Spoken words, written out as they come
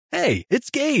Hey, it's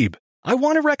Gabe. I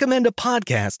want to recommend a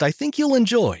podcast I think you'll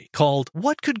enjoy called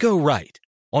What Could Go Right.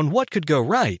 On What Could Go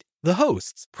Right, the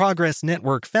hosts, Progress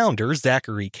Network founder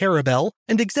Zachary Karabell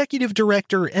and executive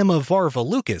director Emma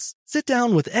Varva-Lucas, sit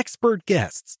down with expert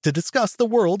guests to discuss the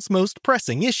world's most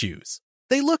pressing issues.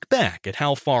 They look back at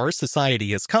how far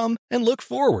society has come and look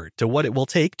forward to what it will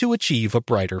take to achieve a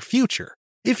brighter future.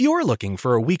 If you're looking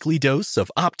for a weekly dose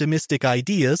of optimistic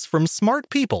ideas from smart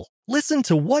people, listen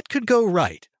to What Could Go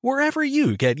Right wherever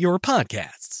you get your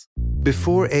podcasts.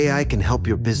 Before AI can help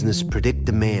your business predict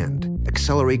demand,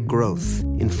 accelerate growth,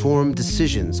 inform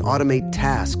decisions, automate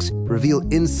tasks, reveal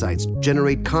insights,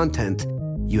 generate content,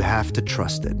 you have to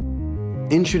trust it.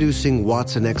 Introducing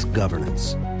watsonx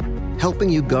Governance, helping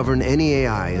you govern any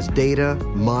AI as data,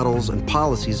 models, and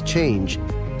policies change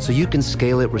so you can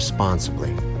scale it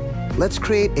responsibly. Let's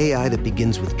create AI that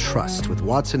begins with trust with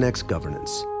watsonx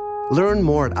Governance. Learn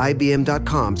more at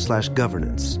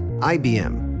ibm.com/governance.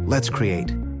 IBM. Let's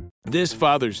create. This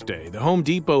Father's Day, the Home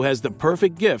Depot has the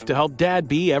perfect gift to help Dad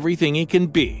be everything he can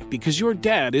be, because your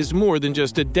dad is more than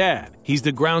just a dad. He's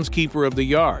the groundskeeper of the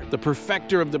yard, the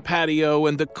perfecter of the patio,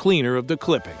 and the cleaner of the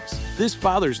clippings. This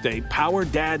Father's Day, power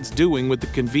Dad's doing with the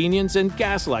convenience and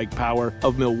gas-like power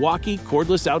of Milwaukee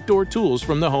cordless outdoor tools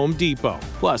from the Home Depot.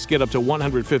 Plus, get up to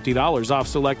 $150 off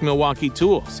select Milwaukee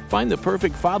tools. Find the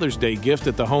perfect Father's Day gift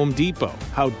at the Home Depot.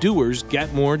 How doers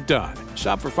get more done.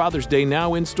 Shop for Father's Day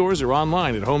now in stores or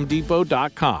online at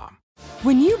homedepot.com.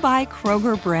 When you buy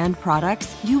Kroger brand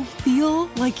products, you feel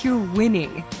like you're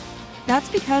winning. That's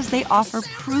because they offer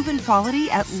proven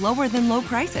quality at lower than low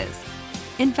prices.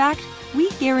 In fact, we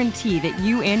guarantee that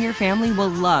you and your family will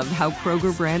love how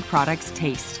Kroger brand products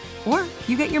taste, or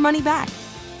you get your money back.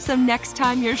 So next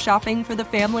time you're shopping for the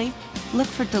family, look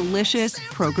for delicious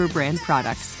Kroger brand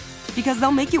products, because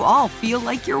they'll make you all feel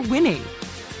like you're winning.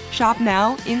 Shop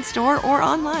now, in-store, or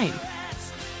online.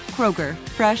 Kroger,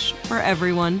 fresh for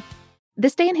everyone.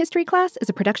 This Day in History class is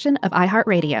a production of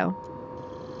iHeartRadio.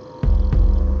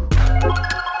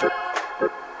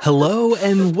 Hello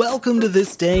and welcome to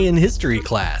This Day in History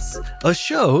class, a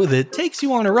show that takes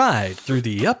you on a ride through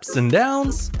the ups and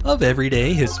downs of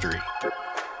everyday history.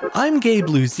 I'm Gabe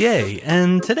Luzier,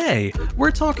 and today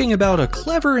we're talking about a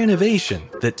clever innovation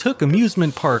that took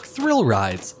amusement park thrill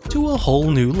rides to a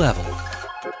whole new level.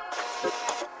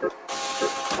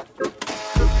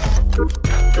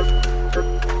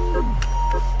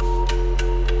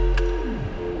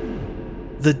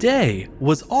 The day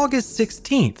was August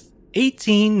 16th,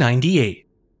 1898.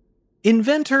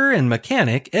 Inventor and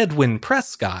mechanic Edwin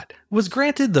Prescott was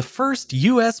granted the first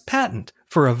U.S. patent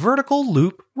for a vertical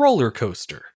loop roller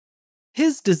coaster.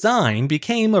 His design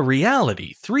became a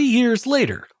reality 3 years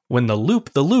later when the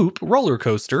Loop-the-Loop roller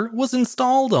coaster was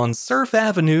installed on Surf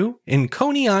Avenue in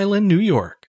Coney Island, New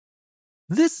York.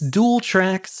 This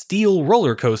dual-track steel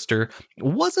roller coaster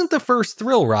wasn't the first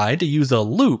thrill ride to use a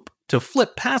loop to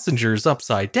flip passengers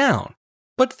upside down,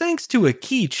 but thanks to a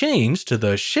key change to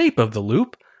the shape of the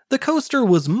loop, the coaster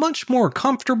was much more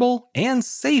comfortable and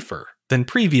safer than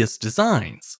previous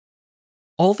designs.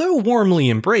 Although warmly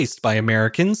embraced by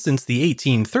Americans since the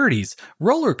 1830s,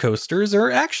 roller coasters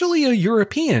are actually a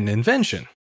European invention.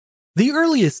 The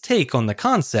earliest take on the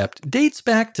concept dates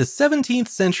back to 17th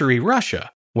century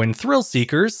Russia, when thrill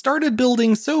seekers started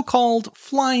building so-called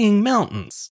flying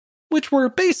mountains, which were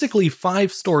basically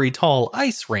 5-story tall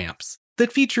ice ramps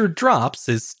that featured drops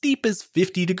as steep as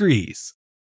 50 degrees.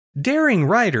 Daring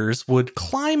riders would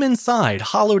climb inside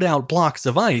hollowed-out blocks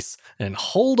of ice and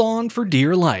hold on for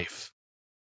dear life.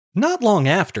 Not long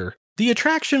after, the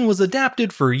attraction was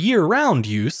adapted for year-round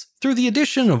use through the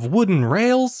addition of wooden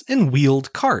rails and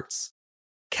wheeled carts.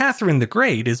 Catherine the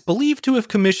Great is believed to have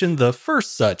commissioned the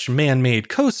first such man-made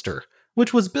coaster,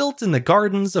 which was built in the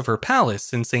gardens of her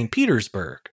palace in St.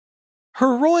 Petersburg.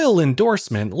 Her royal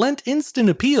endorsement lent instant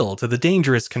appeal to the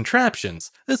dangerous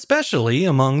contraptions, especially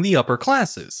among the upper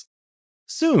classes.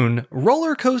 Soon,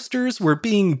 roller coasters were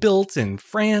being built in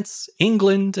France,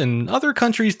 England, and other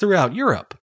countries throughout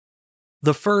Europe.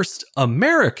 The first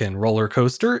American roller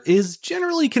coaster is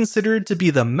generally considered to be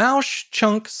the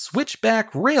Mauch-Chunk Switchback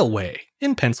Railway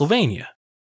in Pennsylvania.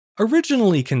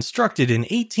 Originally constructed in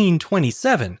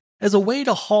 1827, as a way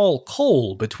to haul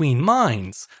coal between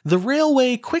mines, the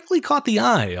railway quickly caught the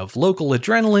eye of local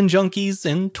adrenaline junkies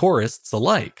and tourists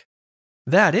alike.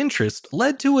 That interest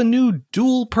led to a new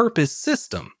dual-purpose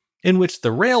system, in which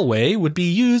the railway would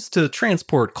be used to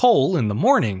transport coal in the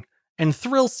morning and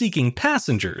thrill-seeking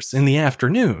passengers in the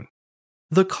afternoon.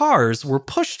 The cars were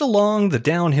pushed along the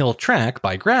downhill track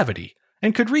by gravity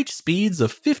and could reach speeds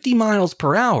of 50 miles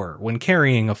per hour when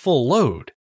carrying a full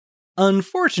load.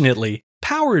 Unfortunately,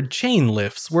 powered chain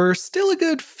lifts were still a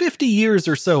good 50 years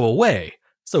or so away,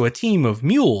 so a team of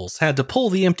mules had to pull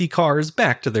the empty cars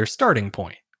back to their starting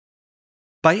point.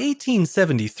 By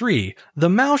 1873, the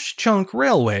Mauch Chunk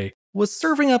Railway was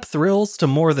serving up thrills to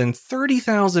more than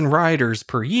 30,000 riders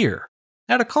per year,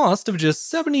 at a cost of just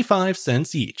 75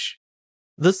 cents each.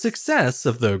 The success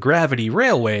of the Gravity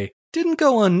Railway didn't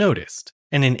go unnoticed,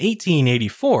 and in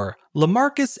 1884,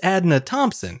 LaMarcus Adna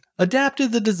Thompson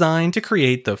adapted the design to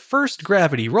create the first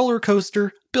gravity roller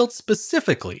coaster built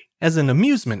specifically as an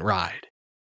amusement ride.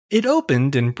 It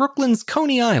opened in Brooklyn's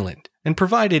Coney Island and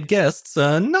provided guests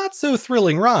a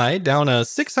not-so-thrilling ride down a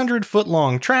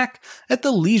 600-foot-long track at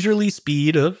the leisurely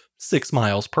speed of 6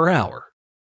 miles per hour.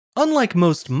 Unlike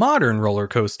most modern roller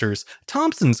coasters,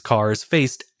 Thompson's cars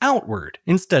faced outward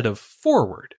instead of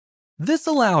forward. This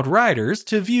allowed riders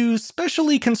to view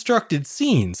specially constructed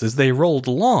scenes as they rolled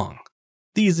along.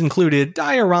 These included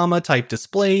diorama-type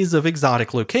displays of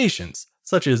exotic locations,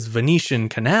 such as Venetian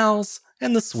canals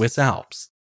and the Swiss Alps.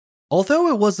 Although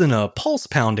it wasn't a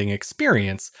pulse-pounding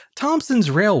experience, Thompson's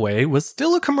Railway was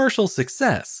still a commercial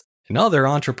success, and other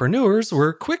entrepreneurs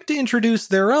were quick to introduce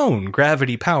their own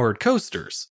gravity-powered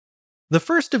coasters. The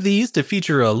first of these to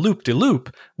feature a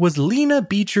loop-de-loop was Lena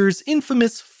Beecher's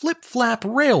infamous Flip Flap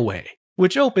Railway,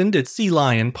 which opened at Sea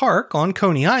Lion Park on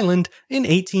Coney Island in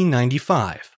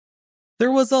 1895.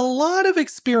 There was a lot of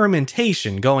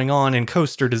experimentation going on in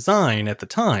coaster design at the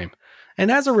time, and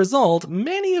as a result,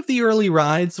 many of the early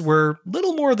rides were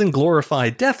little more than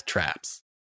glorified death traps.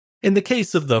 In the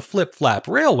case of the Flip Flap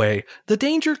Railway, the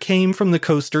danger came from the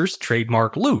coaster's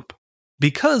trademark loop.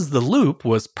 Because the loop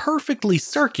was perfectly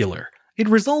circular, it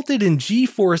resulted in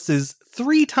G-forces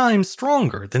 3 times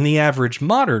stronger than the average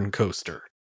modern coaster.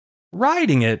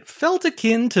 Riding it felt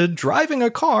akin to driving a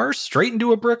car straight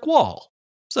into a brick wall.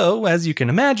 So, as you can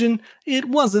imagine, it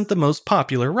wasn't the most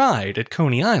popular ride at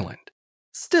Coney Island.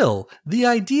 Still, the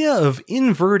idea of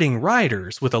inverting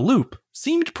riders with a loop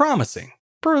seemed promising,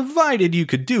 provided you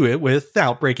could do it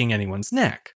without breaking anyone's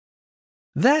neck.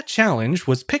 That challenge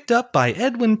was picked up by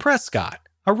Edwin Prescott,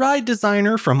 a ride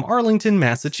designer from Arlington,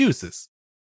 Massachusetts.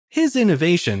 His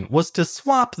innovation was to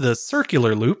swap the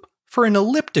circular loop for an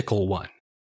elliptical one.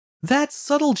 That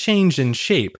subtle change in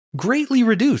shape greatly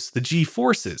reduced the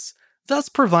G-forces, thus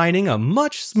providing a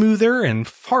much smoother and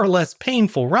far less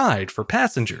painful ride for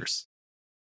passengers.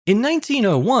 In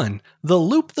 1901, the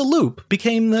Loop-the-Loop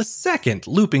became the second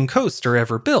looping coaster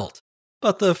ever built,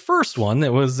 but the first one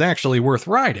that was actually worth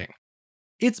riding.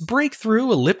 Its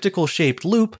breakthrough elliptical-shaped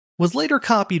loop was later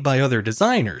copied by other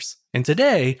designers, and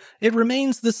today it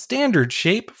remains the standard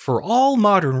shape for all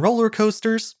modern roller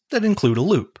coasters that include a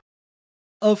loop.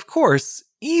 Of course,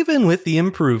 even with the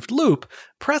improved loop,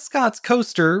 Prescott's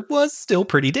coaster was still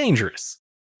pretty dangerous.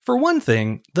 For one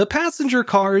thing, the passenger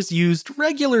cars used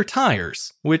regular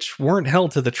tires, which weren't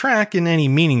held to the track in any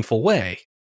meaningful way.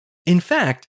 In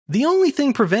fact, the only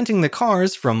thing preventing the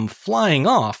cars from flying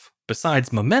off,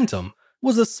 besides momentum,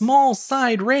 was a small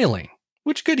side railing,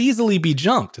 which could easily be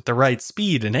jumped at the right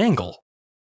speed and angle.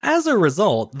 As a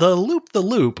result, the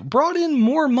Loop-the-Loop brought in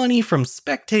more money from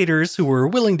spectators who were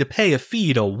willing to pay a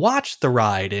fee to watch the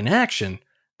ride in action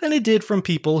than it did from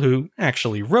people who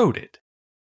actually rode it.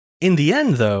 In the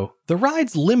end, though, the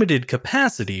ride's limited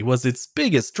capacity was its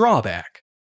biggest drawback.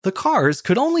 The cars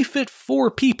could only fit 4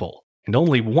 people, and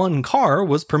only 1 car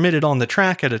was permitted on the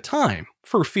track at a time,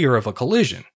 for fear of a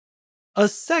collision. A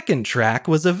second track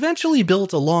was eventually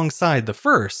built alongside the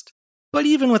first, but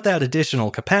even with that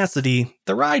additional capacity,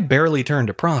 the ride barely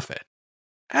turned a profit.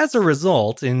 As a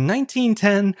result, in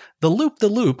 1910, the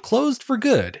Loop-the-Loop closed for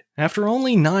good after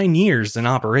only 9 years in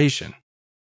operation.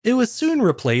 It was soon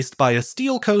replaced by a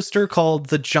steel coaster called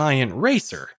the Giant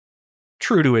Racer.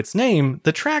 True to its name,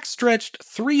 the track stretched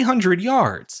 300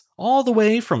 yards, all the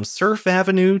way from Surf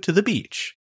Avenue to the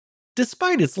beach.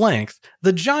 Despite its length,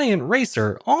 the Giant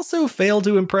Racer also failed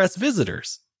to impress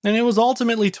visitors, and it was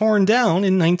ultimately torn down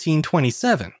in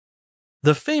 1927.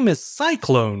 The famous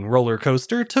Cyclone roller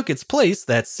coaster took its place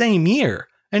that same year,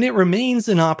 and it remains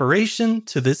in operation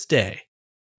to this day.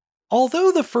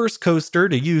 Although the first coaster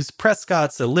to use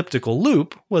Prescott's elliptical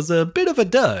loop was a bit of a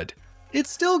dud, it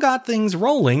still got things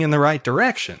rolling in the right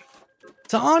direction.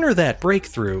 To honor that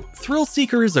breakthrough, thrill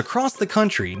seekers across the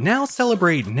country now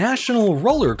celebrate National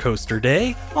Roller Coaster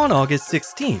Day on August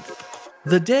 16th,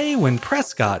 the day when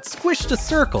Prescott squished a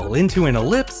circle into an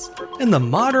ellipse and the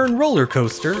modern roller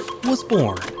coaster was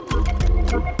born.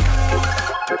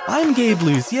 I'm Gabe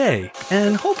Luzier,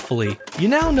 and hopefully you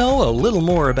now know a little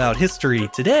more about history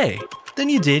today than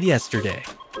you did yesterday.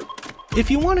 If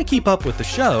you want to keep up with the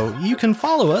show, you can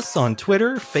follow us on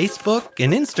Twitter, Facebook,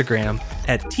 and Instagram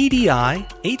at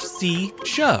TDIHC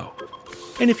Show.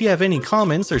 And if you have any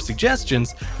comments or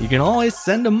suggestions, you can always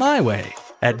send them my way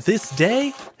at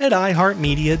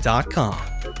thisday@iheartmedia.com.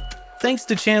 Thanks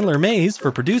to Chandler Mays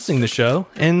for producing the show,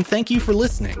 and thank you for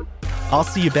listening. I'll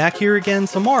see you back here again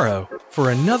tomorrow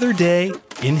for another day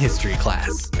in history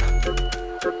class.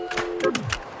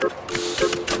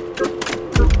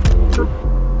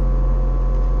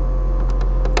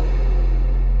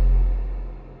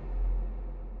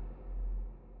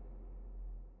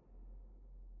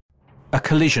 A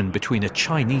collision between a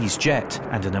Chinese jet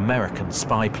and an American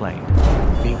spy plane.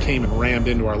 He came and rammed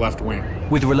into our left wing.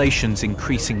 With relations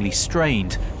increasingly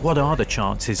strained, what are the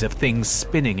chances of things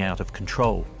spinning out of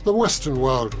control? The Western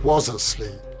world was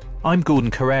asleep. I'm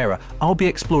Gordon Carrera. I'll be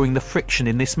exploring the friction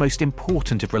in this most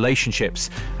important of relationships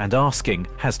and asking,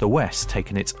 has the West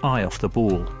taken its eye off the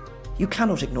ball? You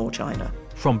cannot ignore China.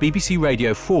 From BBC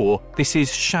Radio 4, this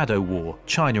is Shadow War,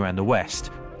 China and the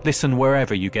West. Listen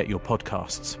wherever you get your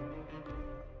podcasts.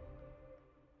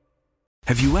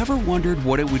 Have you ever wondered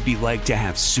what it would be like to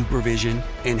have supervision,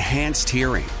 enhanced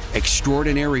hearing,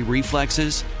 extraordinary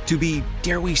reflexes, to be,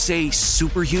 dare we say,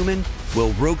 superhuman?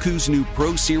 Well, Roku's new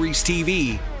Pro Series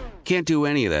TV can't do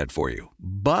any of that for you.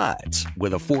 But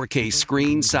with a 4K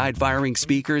screen, side-firing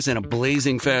speakers, and a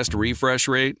blazing fast refresh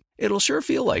rate, it'll sure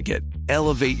feel like it.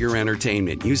 Elevate your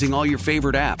entertainment using all your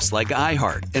favorite apps like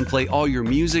iHeart and play all your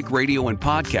music, radio, and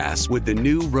podcasts with the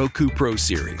new Roku Pro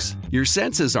Series. Your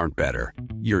senses aren't better.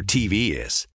 Your TV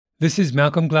is. This is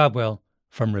Malcolm Gladwell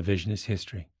from Revisionist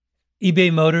History.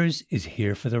 eBay Motors is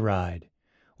here for the ride.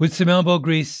 With some elbow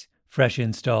grease, fresh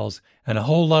installs, and a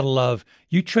whole lot of love,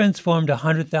 you transformed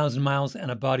 100,000 miles and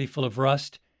a body full of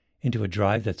rust into a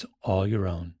drive that's all your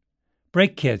own.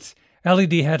 Brake kits,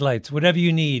 LED headlights, whatever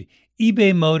you need,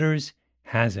 eBay Motors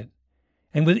has it.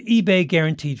 And with eBay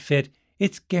Guaranteed Fit,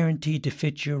 it's guaranteed to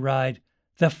fit your ride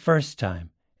the first time,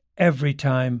 every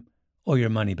time, or your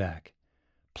money back.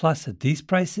 Plus, at these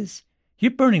prices, you're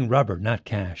burning rubber, not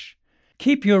cash.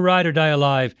 Keep your ride or die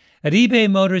alive at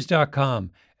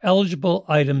ebaymotors.com. Eligible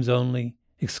items only.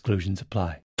 Exclusions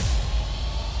apply.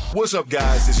 What's up,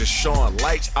 guys? This is Sean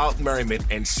Lights Out Merriman,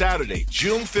 and Saturday,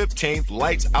 June 15th,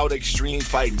 Lights Out Extreme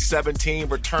Fighting 17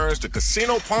 returns to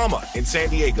Casino Palma in San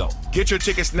Diego. Get your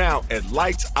tickets now at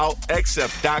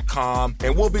lightsoutxf.com,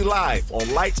 and we'll be live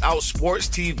on Lights Out Sports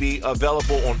TV,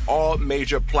 available on all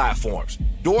major platforms.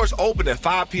 Doors open at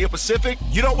 5 p.m. Pacific.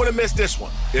 You don't want to miss this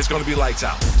one. It's going to be lights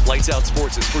out. Lights Out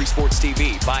Sports is free sports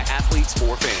TV by athletes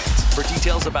for fans. For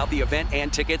details about the event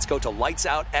and tickets, go to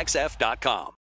lightsoutxf.com.